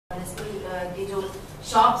Municipal की जो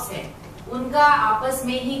shops हैं उनका आपस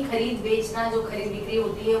में ही खरीद बेचना, जो खरीद बिक्री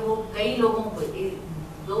होती है वो कई लोगों को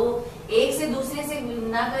एक से दूसरे से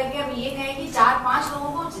ना करके अब ये कहें कि 4-5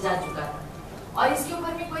 लोगों को जा चुका था और इसके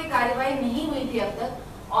ऊपर में कोई कार्रवाई नहीं हुई थी अब तक।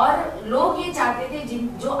 और लोग ये चाहते थे,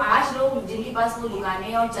 जो आज लोग जिनके पास वो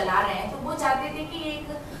दुकानें और चला रहे हैं, तो वो चाहते थे कि एक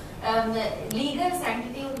लीगल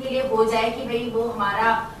सैंक्टिटी उनके लिए हो जाए कि भाई वो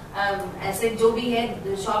हमारा ऐसे जो भी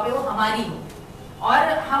है शॉप है वो हमारी हो, और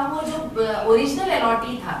हम वो जो ओरिजिनल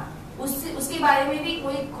अलॉटी था उसके बारे में भी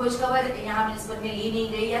कोई खोज खबर यहाँ म्युनिसिपल में ली नहीं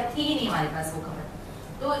गई या थी नहीं हमारे पास वो खबर।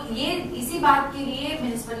 तो ये इसी बात के लिए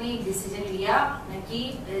म्युनिसिपल ने एक डिसीजन लिया कि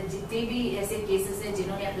जितने भी ऐसे केसेस हैं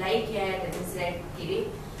जिन्होंने अप्लाई किया है टेनेंसी राइट के लिए,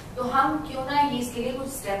 तो हम क्यों ना ये इसके लिए कुछ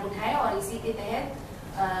स्टेप उठाएं। और इसी के तहत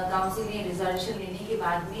काउंसिल ने रिजोल्यूशन लेने के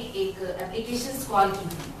बाद में एक एप्लीकेशन कॉल की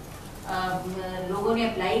थी। लोगों ने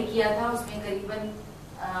अप्लाई किया था, उसमें करीबन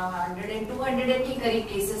 100 के करीब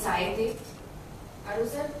केसेस आए थे। हेलो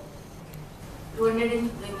सर,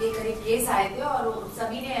 200 के करीब केस आए थे और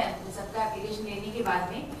सभी ने सबका एप्लीकेशन लेने के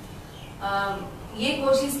बाद में ये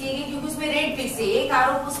कोशिश की गई, क्योंकि उसमें रेट फिक्स है। एक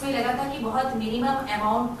आरोप उसमें लगा था कि बहुत मिनिमम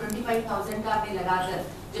अमाउंट 25,000 का आपने लगाकर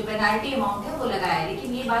जो पेनाल्टी अमाउंट है वो लगाया,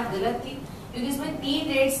 लेकिन ये बात गलत थी, क्योंकि इसमें 3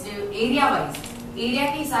 रेट्स एरिया वाइज, एरिया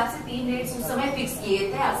के हिसाब से 3 रेट्स उस समय फिक्स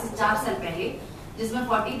किए थे आज से 4 साल पहले, जिसमें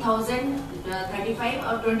 40,000, 35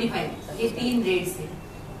 और 25 ये 3 रेट्स थे।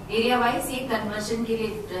 एरिया वाइज ये कन्वर्शन के लिए,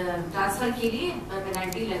 ट्रांसफर के लिए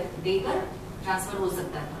पेनल्टी देकर ट्रांसफर हो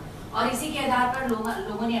सकता था। और इसी के आधार पर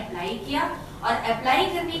लोगों ने अप्लाई किया, और अप्लाई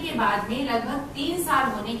करने के बाद में लगभग 3 साल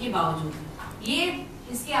होने के बावजूद ये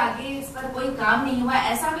इसके आगे इस पर कोई काम नहीं हुआ।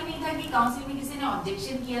 ऐसा भी नहीं था कि काउंसिल में किसी ने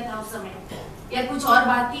ऑब्जेक्शन किया था उस समय या कुछ और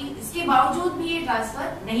बात थी, इसके बावजूद भी ये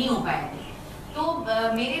ट्रांसफर नहीं हो पाया थे। तो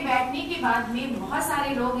मेरे बैठने के बाद में बहुत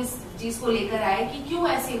सारे लोग इस चीज को लेकर आए कि क्यों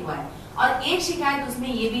ऐसे हुआ है। और एक शिकायत उसमें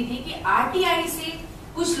ये भी थी कि आरटीआई से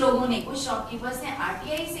कुछ लोगों ने, कुछ शॉपकीपर्स ने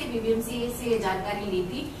आरटीआई से पीबीएमसी से जानकारी ली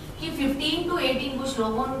थी कि 15 to 18 कुछ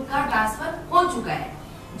लोगों का ट्रांसफर हो चुका है।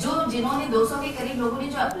 जिन्होंने 200 के करीब लोगों ने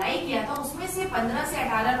जो अप्लाई किया था, उसमें से 15 से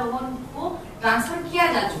 18 लोगों को ट्रांसफर किया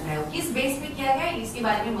जा चुका है। किस बेस पे किया गया इसके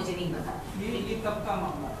बारे में मुझे नहीं पता। ये कब का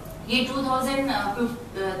मामला? ये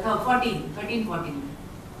 2013-14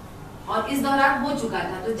 और इस दौरान हो चुका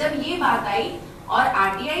था। तो जब ये बात आई और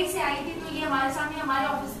आरटीआई से आई थी, तो ये हमारे सामने हमारे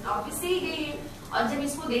ऑफिस से ही गई है, और जब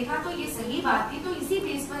इसको देखा तो ये सही बात थी। तो इसी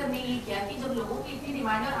बेस पर हमने ये किया कि जब लोगों की इतनी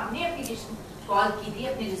डिमांड है और हमने एप्लीकेशन कॉल की थी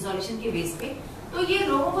अपने रिजोल्यूशन के बेस पे, तो ये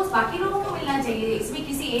लोगों को, बाकी लोगों को मिलना चाहिए। इसमें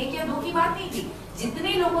किसी 1 या 2 की बात नहीं थी,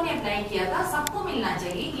 जितने लोगों ने अप्लाई किया था सबको मिलना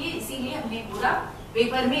चाहिए। ये इसीलिए हमने पूरा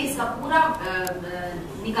पेपर में इसका पूरा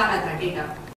निकाला था डेटा।